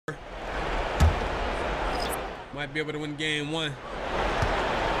Might be able to win game 1.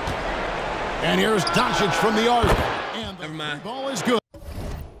 And here's Doncic from the arc. And the Never mind. ball is good.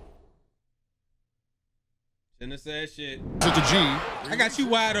 Shouldn't have said shit. To G. I got you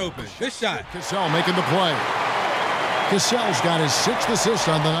wide open. Good shot. Cassell making the play. Cassell's got his 6th assist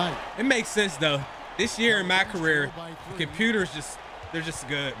on the night. It makes sense though. This year in my career, the computers they're just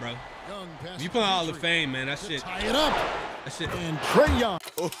good, bro. You play Hall of Fame, man. That shit. Tie it up. That shit. And Trae Young.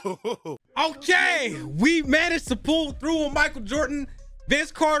 Okay, we managed to pull through on Michael Jordan,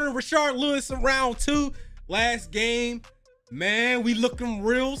 Vince Carter, Rashard Lewis in round 2. Last game, man, we looking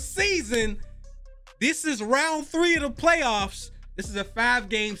real seasoned. This is round 3 of the playoffs. This is a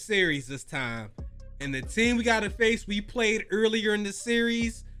 5-game series this time. And the team we got to face, we played earlier in the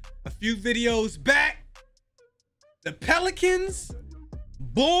series, a few videos back. The Pelicans,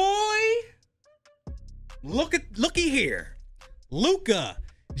 boy, looky here. Luka,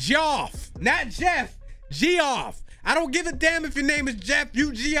 Geoff, not Jeff, Geoff. I don't give a damn if your name is Jeff,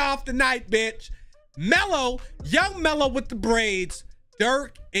 you Geoff tonight, bitch. Melo, young Melo with the braids,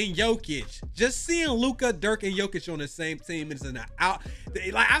 Dirk and Jokic. Just seeing Luka, Dirk, and Jokic on the same team is an out.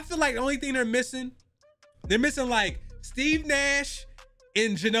 Like, I feel like the only thing they're missing like Steve Nash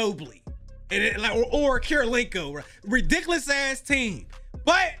and Ginobili, and or Kirilenko. Ridiculous ass team.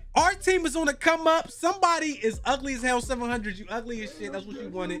 But our team is on the come up. Somebody is ugly as hell. 700, you ugly as shit. That's what you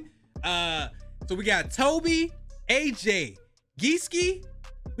wanted. So we got Toby, AJ, Geeski.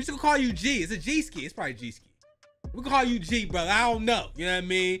 We just gonna call you G. Is it G-Ski? It's probably G-Ski. We can call you G, brother. I don't know. You know what I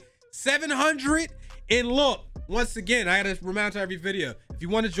mean? 700. And look, once again, I gotta remind you every video. If you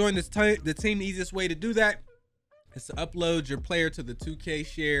want to join the team, the easiest way to do that is to upload your player to the 2K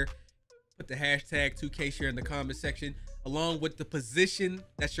share. Put the hashtag 2K share in the comment section, along with the position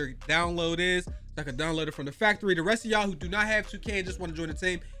that your download is, so I can download it from the factory. The rest of y'all who do not have 2K and just want to join the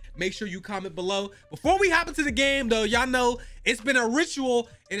team, make sure you comment below. Before we hop into the game, though, y'all know it's been a ritual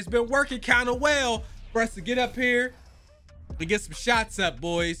and it's been working kind of well for us to get up here and get some shots up,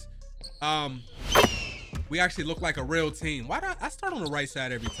 boys. We actually look like a real team. Why do I start on the right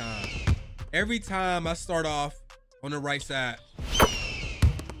side every time? Every time I start off on the right side.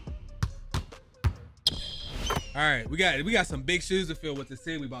 All right, we got some big shoes to fill with the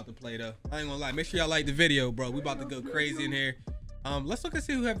team we about to play, though. I ain't gonna lie. Make sure y'all like the video, bro. We about to go crazy in here. Let's look and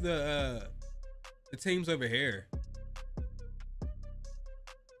see who have the teams over here.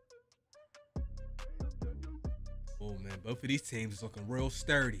 Oh man, both of these teams is looking real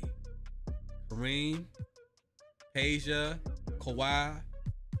sturdy. Kareem, Peja, Kawhi,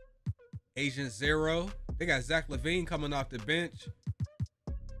 Agent Zero. They got Zach LaVine coming off the bench.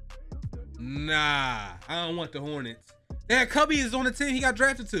 Nah, I don't want the Hornets. Yeah, Kobe is on the team. He got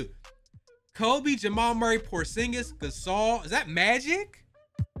drafted to. Kobe, Jamal Murray, Porzingis, Gasol. Is that Magic?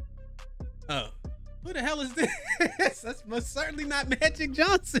 Oh, who the hell is this? That's most certainly not Magic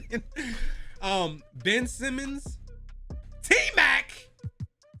Johnson. Ben Simmons, T-Mac.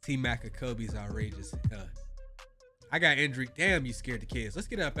 T-Mac of Kobe's outrageous. I got injury. Damn, you scared the kids. Let's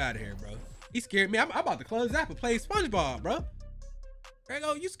get up out of here, bro. He scared me. I'm about to close that and play SpongeBob, bro. There you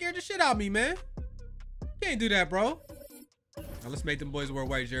go. You scared the shit out of me, man. You can't do that, bro. Now let's make them boys wear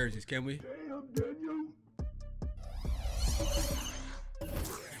white jerseys, can we?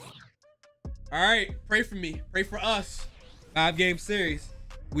 All right, pray for me. Pray for us. 5-game series.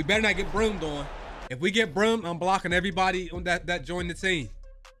 We better not get broomed on. If we get broomed, I'm blocking everybody on that joined the team.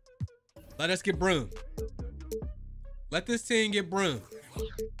 Let us get broomed. Let this team get broomed.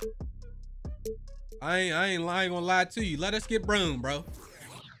 I ain't gonna lie to you. Let us get broomed, bro.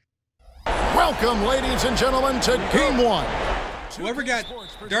 Welcome, ladies and gentlemen, to Game 1. Whoever got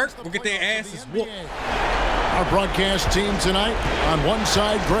Dirk will get their asses whooped. Our broadcast team tonight, on one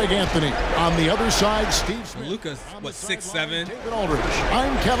side, Greg Anthony. On the other side, Steve Smith. Luka's, what, 6'7"? David Aldridge.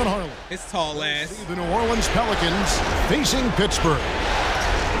 I'm Kevin Harlan. It's tall ass. The New Orleans Pelicans facing Pittsburgh.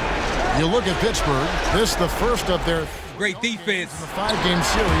 You look at Pittsburgh, this is the first of their great defense. In the 5-game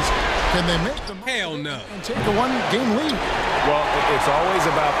series. Can they make the hell no and take a 1-game lead? Well, it's always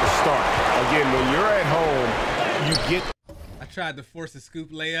about the start. Again, when you're at home, you get. I tried to force a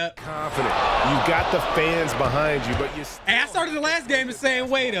scoop layup. Confident. You got the fans behind you, but you. Hey, I started the last game the same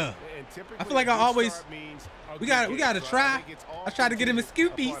way though. I feel like I always. We got to try. I tried to get him a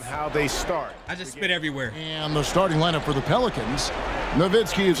scoopies. How they start. I just spit everywhere. And the starting lineup for the Pelicans.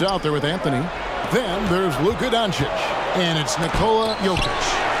 Nowitzki is out there with Anthony. Then there's Luka Doncic. And it's Nikola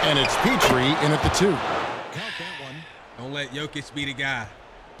Jokic. And it's Petrie in at the 2. Count that one. Don't let Jokic be the guy.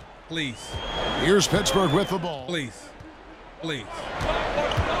 Please. Here's Pittsburgh with the ball. Please. Please.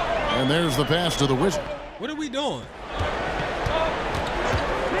 And there's the pass to the Wizard. What are we doing?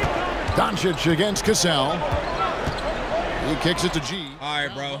 Doncic against Cassell. He kicks it to G. All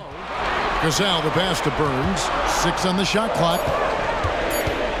right, bro. Cassell, the pass to Burns. 6 on the shot clock.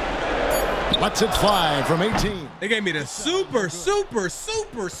 Lets it fly from 18. They gave me the super slow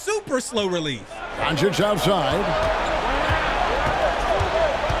release. Doncic outside.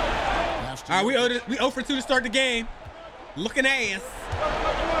 All right, we 0 for 2 to start the game. Looking ass.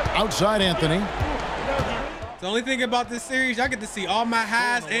 Outside Anthony. The only thing about this series, I get to see all my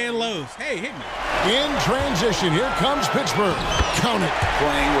highs and lows. Hey, hit me. In transition, here comes Pittsburgh. Count it.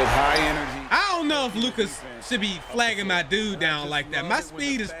 Playing with high energy. I don't know if Lucas should be flagging my dude down like that. My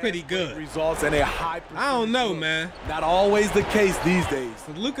speed is pretty good. Results and a high. I don't know, man. Not always the case these days.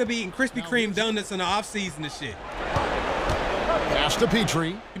 So Luka be eating Krispy Kreme donuts in the offseason and shit. Pass to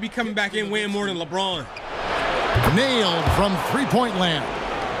Petrie. He be coming back in weighing more than LeBron. Nailed from three-point land.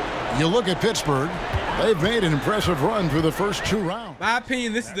 You look at Pittsburgh. They've made an impressive run through the first 2 rounds. My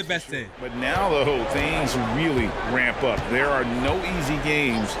opinion, this is the best team. But now, though, things really ramp up. There are no easy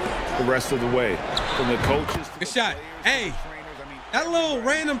games the rest of the way. From the coaches to Good shot. Hey, that little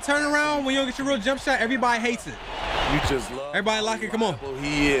random turnaround when you don't get your real jump shot, everybody hates it. You just love. Everybody lock it, come on.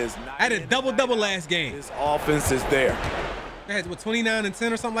 He is. I had a double-double last game. His offense is there. I had, what, 29 and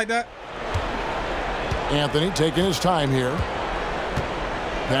 10 or something like that? Anthony taking his time here.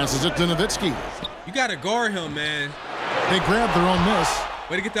 Passes it to Nowitzki. You got to guard him, man. They grab their own miss.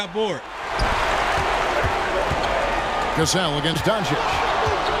 Way to get that board. Cassell against Doncic.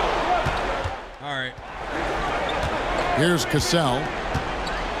 All right. Here's Cassell.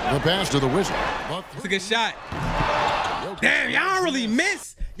 The pass to the Wizard. It's a good shot. Damn, y'all don't really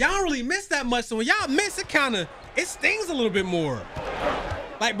miss. Y'all don't really miss that much. So when y'all miss, it stings a little bit more.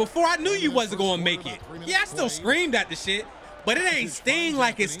 Like before, I knew you wasn't going to make it. Yeah, I still screamed at the shit. But it ain't sting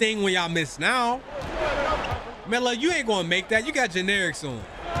like it sting when y'all miss now. Melo, you ain't gonna make that. You got generics on.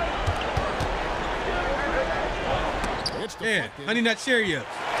 Yeah, Honey Nut Cheerios.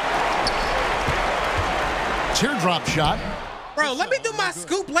 Teardrop shot. Bro, let me do my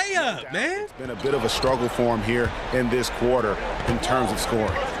scoop layup, man. It's been a bit of a struggle for him here in this quarter in terms of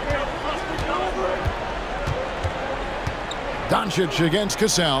scoring. Doncic against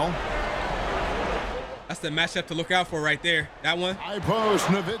Cassell. That's the matchup to look out for right there. That one. High post,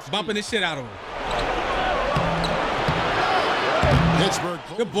 Nowitzki. Bumping the shit out of him. Pittsburgh.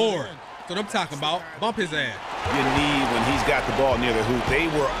 Good board. That's what I'm talking about. Bump his ass. You need when he's got the ball near the hoop. They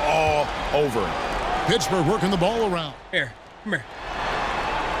were all over him. Pittsburgh working the ball around. Here, come here.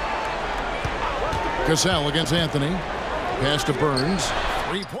 Cassell against Anthony. Pass to Burns.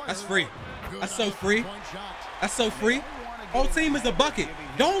 3-point. That's free. That's so free. That's so free. Whole team is a bucket.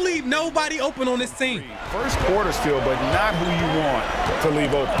 Don't leave nobody open on this team. First quarter still, but not who you want to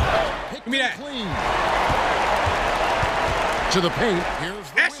leave open. Give me that. Clean. To the paint.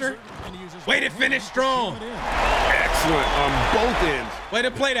 Here's the Asher. Wizard. Way to finish strong. Excellent on both ends. Way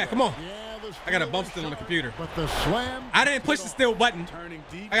to play that. Come on. I got a bump still on the computer. But the slam. I didn't push the still button.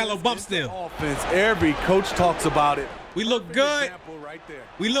 I got a little bump still. Offense. Every coach talks about it. We look good. Right there.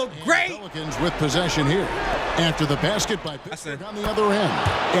 We look great. Pelicans with possession here. After the basket by Pittsburgh on the other end.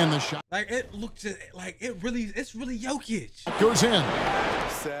 And the shot. Like it looked just, like it's really Jokic. Goes in.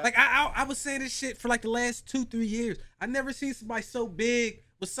 Like I was saying this shit for like the last 2-3 years. I never seen somebody so big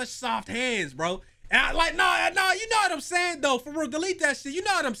with such soft hands, bro. And I like, no, you know what I'm saying though. For real, delete that shit. You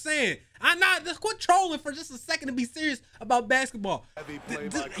know what I'm saying. I'm not just quit trolling for just a second to be serious about basketball.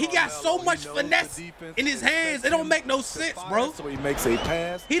 He got so much finesse in his hands. It don't make no sense, bro. So he makes a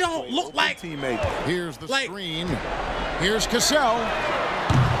pass. He don't look like teammate. Here's the screen. Here's Cassell.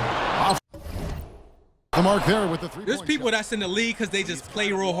 Off the mark there with the 3-point. There's people that's in the league because they just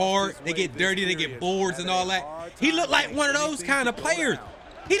play real hard. They get dirty. They get boards and all that. He looked like one of those kind of players.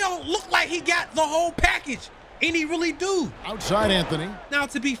 He don't look like he got the whole package. And he really do. Outside Anthony. Now,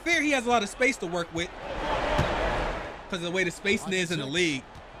 to be fair, he has a lot of space to work with because of the way the spacing is in the league.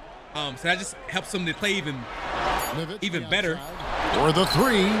 So that just helps him to play even better. Or the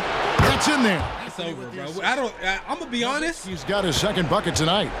 3. That's in there. It's over, bro. I'm going to be honest. He's got his second bucket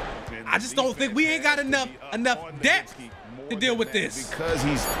tonight. I just don't think we ain't got enough depth to deal with this. Because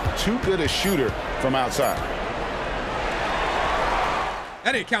he's too good a shooter from outside.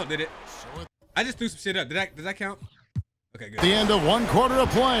 That didn't count, did it? I just threw some shit up. Did that count? Okay, good. The end of one quarter of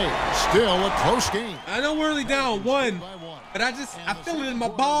play. Still a close game. I know we're only down 1, but I feel it in my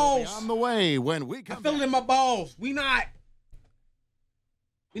balls. On the way when we come I feel it in my balls. We not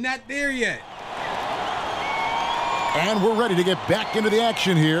there yet. And we're ready to get back into the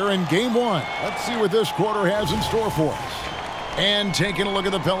action here in game 1. Let's see what this quarter has in store for us. And taking a look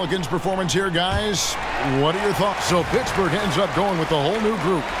at the Pelicans' performance here, guys. What are your thoughts? So Pittsburgh ends up going with the whole new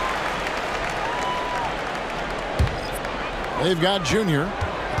group. They've got Junior.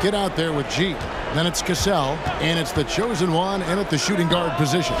 Get out there with G. Then it's Cassell, and it's the chosen one in at the shooting guard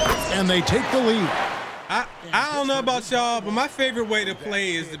position. And they take the lead. I don't know about y'all, but my favorite way to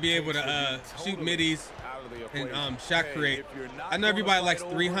play is to be able to shoot middies and shot create. I know everybody likes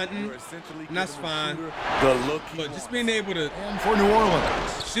 3 hunting, and that's fine. But just being able to and for New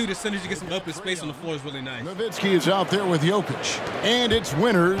Orleans, shoot as soon as you get some open space on the floor is really nice. Nowitzki is out there with Jokic, and it's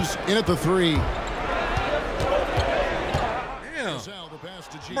Winters in at the 3.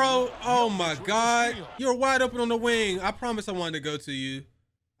 Bro, oh my God. You're wide open on the wing. I promise I wanted to go to you.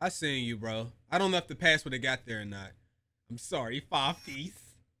 I seen you, bro. I don't know if the pass would have got there or not. I'm sorry,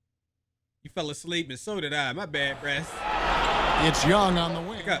 5-piece. You fell asleep and so did I. My bad, Bress. It's Young on the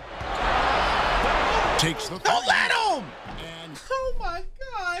wing. Takes the Don't let him! And oh my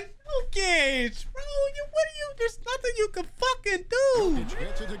God. Jokic, bro, there's nothing you can fucking do.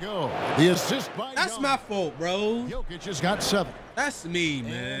 Gets it to go. The assist by That's Young. my fault, bro. Jokic has got 7. That's me,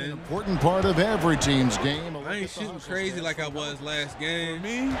 man. An important part of every team's game. I ain't shooting crazy like I was last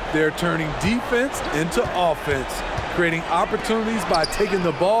game. They're turning defense into offense, creating opportunities by taking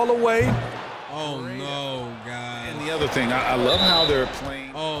the ball away. Oh no, guys. And the other thing, I love how they're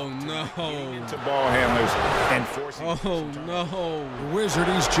playing. Oh no. Into ball handlers and forcing. Oh no. The Wizard,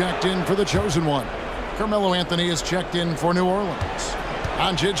 he's checked in for the chosen one. Carmelo Anthony is checked in for New Orleans.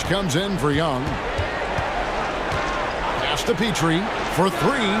 Doncic comes in for Young. Pass to Petrie for 3.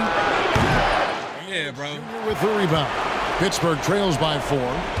 Yeah, bro. With the rebound. Pittsburgh trails by 4.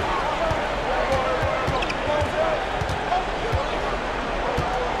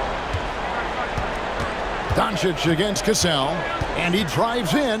 Doncic against Cassell, and he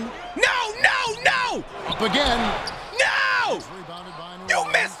drives in. No! Up again. No! You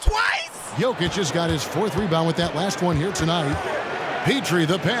missed twice? Jokic has got his 4th rebound with that last one here tonight. Petrie,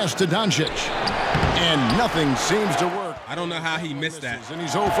 the pass to Doncic. And nothing seems to work. I don't know how he missed that. And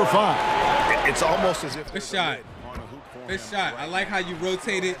he's 0 for 5. It's almost as if good shot. Good shot. I like how you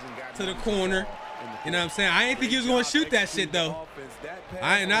rotated to the corner. You know what I'm saying? I didn't think you was going to shoot that shit, though.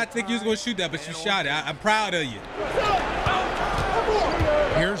 I did not think you was going to shoot that, but you shot it. I'm proud of you.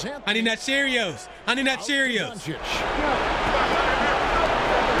 Here's Anthony. Honey Nut Cheerios. Honey Nut Cheerios.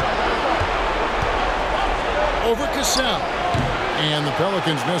 Over Cassell. And the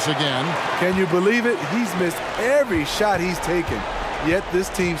Pelicans miss again. Can you believe it? He's missed every shot he's taken. Yet this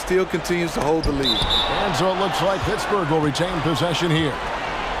team still continues to hold the lead. And so it looks like Pittsburgh will retain possession here.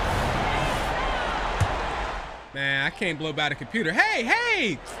 Man, I can't blow by the computer.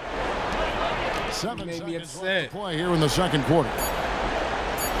 Hey! 7 made me seconds upset. left to play here in the second quarter.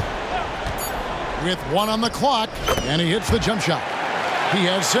 With 1 on the clock, and he hits the jump shot. He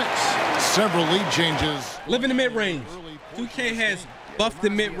has 6. Several lead changes. Live in the mid-range. 2K has buffed the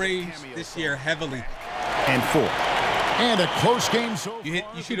mid-range this year heavily. and 4. And a close game so far. You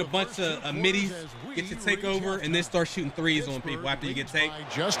shoot a bunch of middies, get your takeover, and then start shooting threes on people after you get take.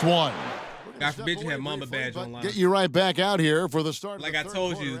 Just 1. God forbid you have Mamba badge online. Get you right back out here for the start. Like I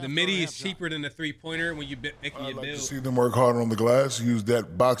told you, the midi is cheaper than the three-pointer when you're making your I'd like to build. see them work harder on the glass, use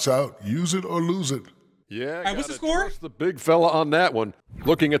that box out, use it or lose it. Yeah, right, what's the score? The big fella on that one.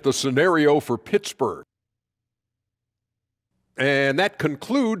 Looking at the scenario for Pittsburgh. And that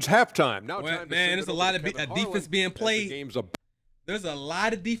concludes halftime. Now, Well, time to man, send there's it a over lot to of Kevin defense Harlan being as the played. game's There's a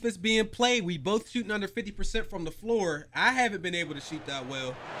lot of defense being played. We both shooting under 50% from the floor. I haven't been able to shoot that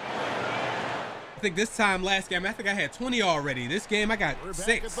well. I think this time last game, I think I had 20 already. This game, I got We're back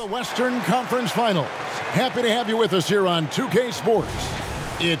 6. at the Western Conference Finals. Happy to have you with us here on 2K Sports.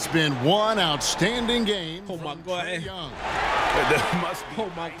 It's been one outstanding game. Oh my God. There must be Oh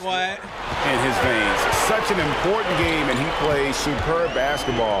my God. in his veins. Such an important game, and he plays superb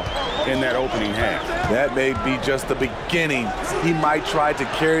basketball in that opening half. That may be just the beginning. He might try to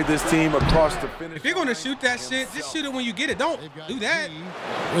carry this team across the finish. If you're going to shoot that shit, just shoot it when you get it. Don't do that.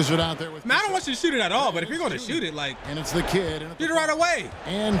 Wizard out there with. Man, I don't want you to shoot it at all, but if you're going to shoot it, like, And it's the kid. shoot it right away.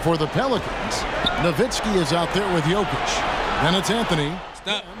 And for the Pelicans, Nowitzki is out there with Jokic. Then it's Anthony.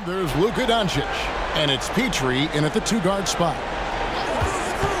 Stop. And there's Luka Doncic. And it's Petrie in at the 2-guard spot.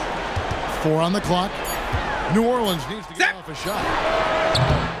 4 on the clock. New Orleans needs to get off a shot.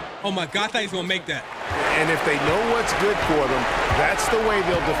 Oh my God, I thought he was going to make that. And if they know what's good for them, that's the way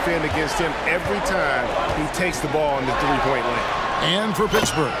they'll defend against him every time he takes the ball in the three-point lane. And for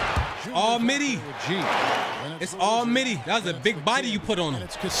Pittsburgh. All midi. G. It's all midi. That was a big body you put on him.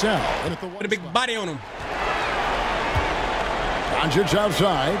 It's Cassell. And at the Put a big body on him. Doncic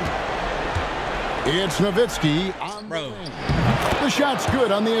outside. It's Nowitzki on Bro. the wing. The shot's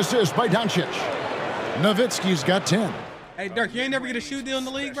good on the assist by Doncic. Nowitzki's got 10. Hey, Dirk, you ain't never get a shoe deal in the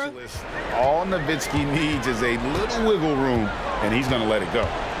league, bro? All Nowitzki needs is a little wiggle room, and he's going to let it go.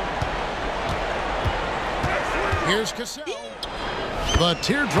 Here's Cassell. The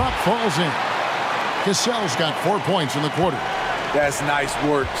teardrop falls in. Cassell's got 4 points in the quarter. That's nice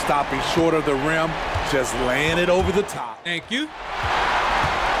work, stopping short of the rim, just laying it over the top. Thank you.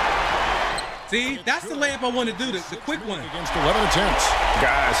 See, that's the layup I want to do, the quick one. Against 11 attempts.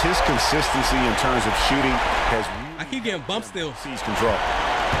 Guys, his consistency in terms of shooting has really I keep getting bump still. seized control.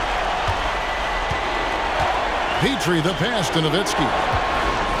 Petrie, the pass to Nowitzki.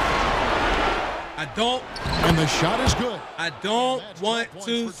 I don't. And the shot is good. I don't want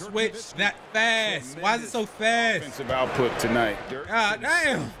to switch that fast. Why is it so fast? Offensive output tonight. Dirk, God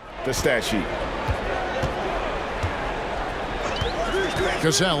damn. the stat sheet.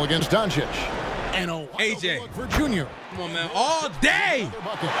 Cassell against Doncic. And a AJ. for Junior. Come on, man. All day.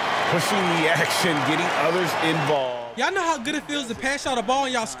 Pushing the action, getting others involved. Y'all know how good it feels to pass y'all the ball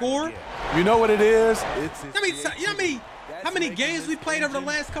and y'all score? You know what it is? How many games we played over the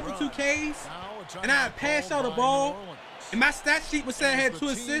last couple 2Ks? And I passed y'all the ball, and my stat sheet would say I had 2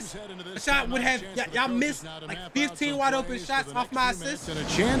 assists. A shot would have, y'all missed like 15 wide open shots off my assists. And a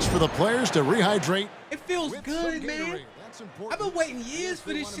chance for the players to rehydrate. It feels good, man. I've been waiting years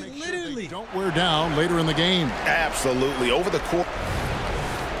for this shit, literally. Don't wear down later in the game. Absolutely. Over the court.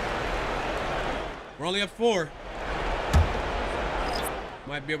 We're only up 4.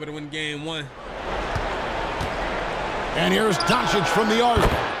 Might be able to win game 1. And here's Doncic from the arc.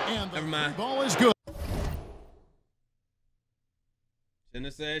 And the Never mind. ball is good. Shouldn't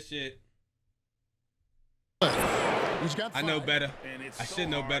have said shit. He's got 5. I know better. I should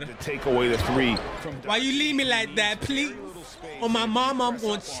know better. To take away the 3 from Why you leave me like that, please? On my mama, I'm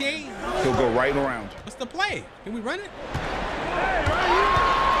gonna change. He'll go right around. What's the play? Can we run it?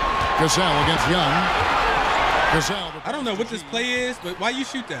 Cassell against Young. Cassell. I don't know what this play is, but why you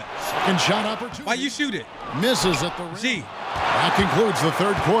shoot that? Second shot opportunity. Why you shoot it? Misses at the rim. G. That concludes the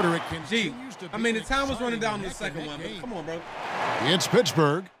third quarter. It G. continues to I mean, the time was running down in the second one, but game. come on, bro. It's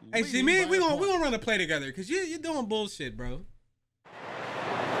Pittsburgh. Hey, G, man, we gonna run a play together because you're doing bullshit, bro.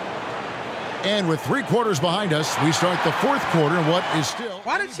 And with 3 quarters behind us, we start the fourth quarter in what is still.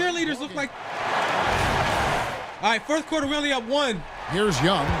 Why do cheerleaders look like? All right, fourth quarter, we only up 1. Here's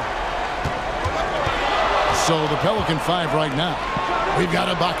Young. So the Pelican 5 right now. We've got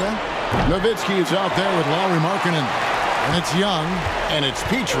Ibaka. Nowitzki is out there with Lowry Markkanen. And it's Young, and it's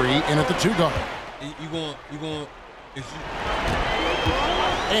Petrie in at the 2 guard. You going?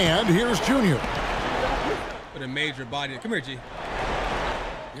 And here's Junior. With a major body. Come here, G.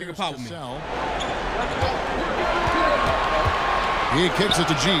 You can pop with me. Cassell. He kicks it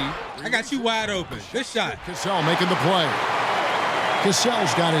to G. I got you wide open. Good shot. Cassell making the play.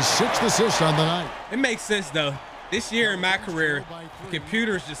 Cassell's got his 6th assist on the night. It makes sense though. This year in my career, the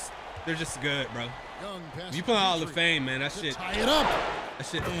computers they're just good, bro. You play Hall of Fame, man. That shit. Tie it up. That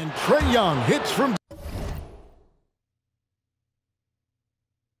shit. And Trae Young hits from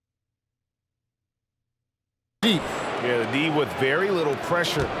deep. Yeah, the D with very little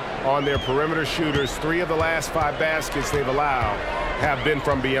pressure on their perimeter shooters. 3 of the last 5 baskets they've allowed have been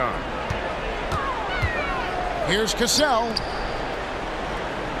from beyond. Here's Cassell.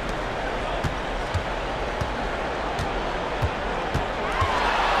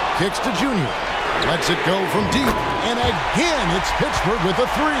 Kicks to Junior. Lets it go from deep. And again, it's Pittsburgh with a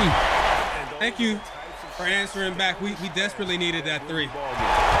 3. Thank you for answering back. We desperately needed that 3.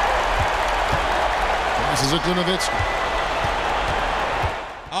 Passes it to Nowitzki.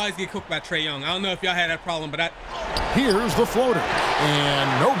 I always get cooked by Trae Young. I don't know if y'all had that problem, but Here's the floater.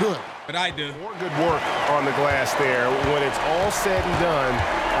 And no good. But I do. More good work on the glass there. When it's all said and done,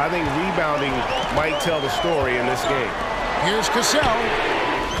 I think rebounding might tell the story in this game. Here's Cassell.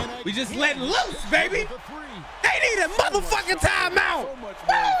 We just letting loose, baby. They need a motherfucking timeout. So much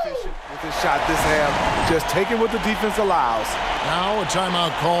more efficient with this shot this half. Just taking what the defense allows. Now a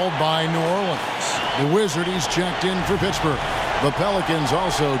timeout called by New Orleans. The Wizards checked in for Pittsburgh. The Pelicans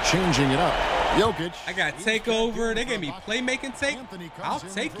also changing it up. Jokic. I got takeover. They gave me playmaking take. I'll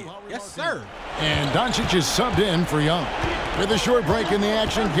take it. Yes, sir. And Doncic is subbed in for Young. With a short break in the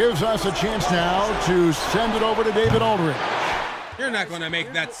action gives us a chance now to send it over to David Aldridge. You're not going to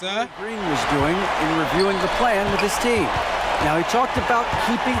make that, sir. Green was doing in reviewing the plan with his team. Now, he talked about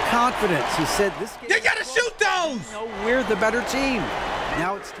keeping confidence. He said this game... You got to shoot those! You know, we're the better team.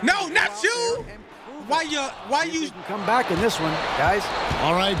 Now it's time No, to not go out you! there and prove it. Why See if you... we can come back in this one, guys.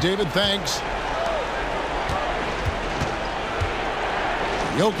 All right, David, thanks.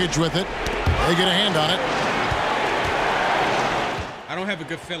 Jokic with it. They get a hand on it. I don't have a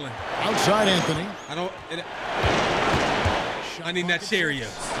good feeling. Outside Anthony. I don't... I need that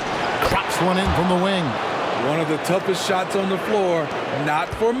Cheerios. Drops one in from the wing. One of the toughest shots on the floor, not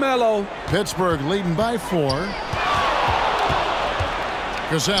for Melo. Pittsburgh leading by 4.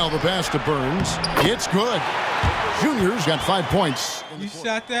 Gazelle, the pass to Burns. It's good. Junior's got 5 points. You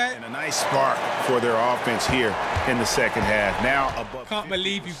shot that? And a nice spark for their offense here in the second half. Now above. Can't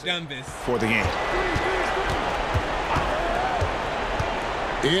believe you've done this. For the game.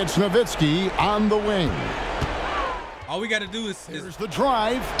 It's Nowitzki on the wing. All we got to do is Here's the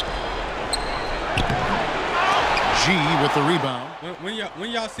drive. G with the rebound.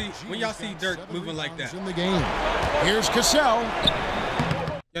 when y'all see Dirk moving like that. In the game. Here's Cassell.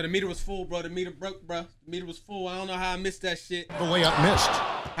 Yo, the meter was full, bro. The meter broke, bro. The meter was full. I don't know how I missed that shit. The layup missed.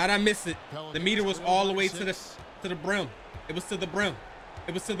 How'd I miss it? The meter was all the way to the brim. It was to the brim.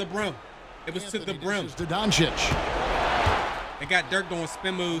 It was to the brim. It was to the brim. To Doncic. They got Dirk doing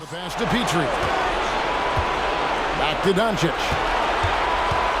spin moves. The pass to Petrie. Back to Doncic.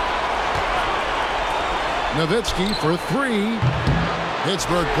 Nowitzki for 3.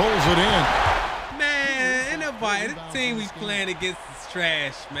 Pittsburgh pulls it in. Man, ain't nobody. The team we playing against is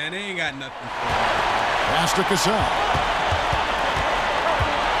trash, man. They ain't got nothing for it. Pass to Cassell.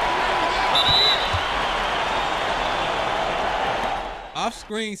 Off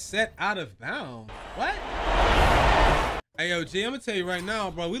screen set out of bounds. What? Hey, yo, G, I'm gonna tell you right now,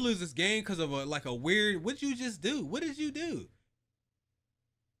 bro. We lose this game because of a weird. What'd you just do? What did you do?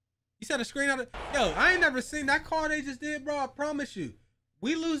 You set a screen out of. Yo, I ain't never seen that call they just did, bro. I promise you.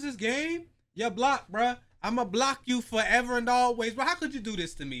 We lose this game, you're blocked, bro. I'ma block you forever and always, bro. How could you do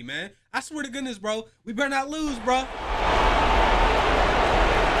this to me, man? I swear to goodness, bro. We better not lose, bro.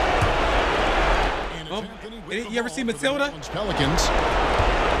 You ever see Matilda? Pelicans.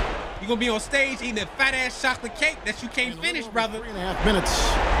 You gonna be on stage eating a fat ass chocolate cake that you can't finish, brother. 3.5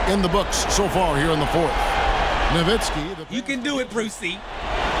 minutes in the books so far here in the 4th. Nowitzki. You can do it, Brucey.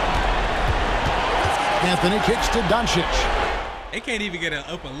 Anthony kicks to Doncic. They can't even get an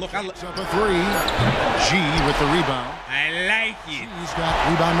open look. Up a 3. G with the rebound. I like it. He's got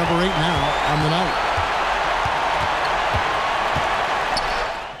rebound number 8 now on the night.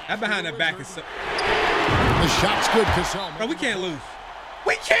 That behind the back is so. The shot's good, Cassell. Bro, we can't lose.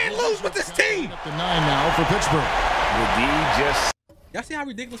 We can't lose with this team. Up to 9 now for Pittsburgh. The D just. Y'all see how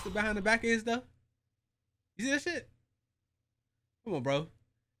ridiculous the behind the back is, though? You see that shit? Come on, bro.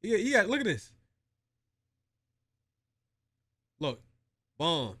 You got look at this. Look,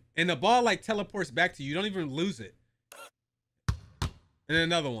 boom. And the ball like teleports back to you. You don't even lose it. And then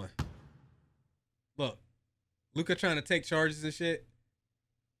another one. Look, Luka trying to take charges and shit.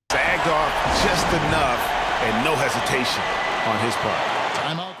 Sagged off just enough and no hesitation on his part.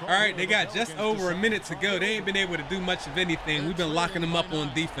 All right, they got just over a minute to go. They ain't been able to do much of anything. We've been locking them up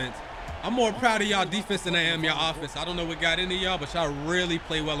on defense. I'm more proud of y'all defense than I am y'all offense. I don't know what got into y'all, but y'all really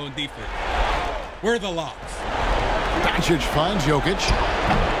play well on defense. We're the locks. Doncic finds Jokic.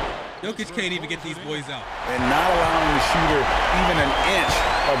 Jokic can't even get these boys out. And not allowing the shooter even an inch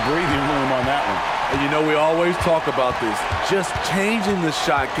of breathing room on that one. And you know, we always talk about this. Just changing the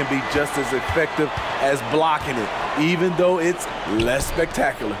shot can be just as effective as blocking it, even though it's less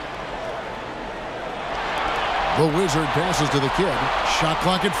spectacular. The Wizard passes to the kid. Shot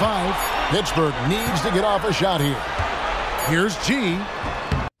clock at 5. Pittsburgh needs to get off a shot here. Here's G.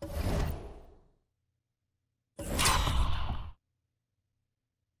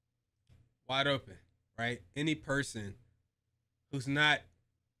 Wide open, right? Any person who's not.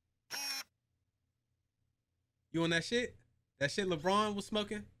 You on that shit? That shit LeBron was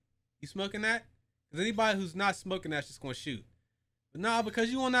smoking? You smoking that? Because anybody who's not smoking that's just going to shoot. But nah, because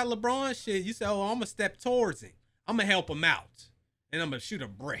you on that LeBron shit, you say, oh, I'm going to step towards him. I'm going to help him out. And I'm going to shoot a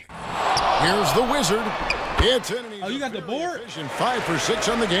brick. Here's the Wizard. It's in. Oh, you got the board? 5 for 6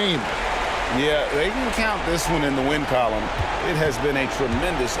 on the game. Yeah, they can count this one in the win column. It has been a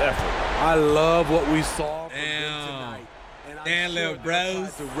tremendous effort. I love what we saw from them tonight. Damn, little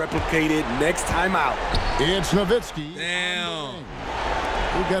bros. To replicate it next time out. It's Nowitzki. Damn.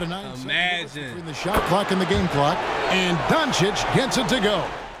 We've got a 9 Imagine. between the shot clock and the game clock. And Doncic gets it to go.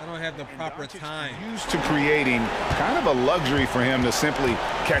 I don't have the proper time. Used to creating kind of a luxury for him to simply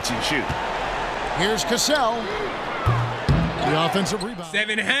catch and shoot. Here's Cassell. The offensive rebound.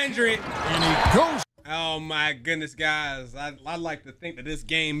 700. And he goes. Oh my goodness, guys. I like to think that this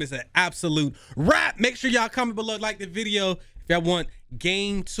game is an absolute wrap. Make sure y'all comment below, like the video if y'all want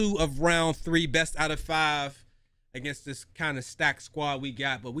game 2 of round 3, best out of 5 against this kind of stacked squad we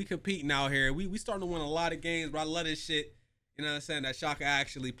got. But we competing out here. We starting to win a lot of games, but I love this shit. You know what I'm saying? That Shaka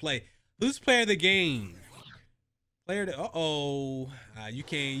actually play. Who's player of the game? Player to you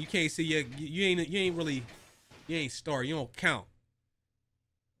can't see you ain't star. You don't count.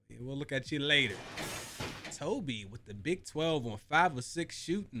 We'll look at you later. Toby with the Big 12 on 5 of 6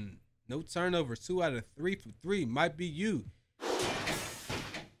 shooting. No turnovers, 2 out of 3 from 3. Might be you.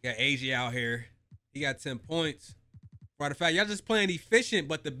 Got AJ out here. He got 10 points. For the fact, y'all just playing efficient,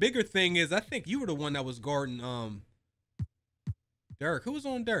 but the bigger thing is, I think you were the one that was guarding Dirk. Who was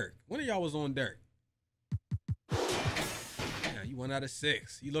on Dirk? One of y'all was on Dirk. Yeah, you 1 out of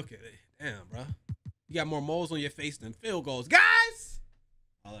 6. You look at it. Damn, bro. You got more moles on your face than field goals. Guys!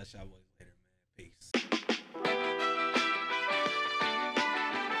 I'll let y'all boys later, man. Peace.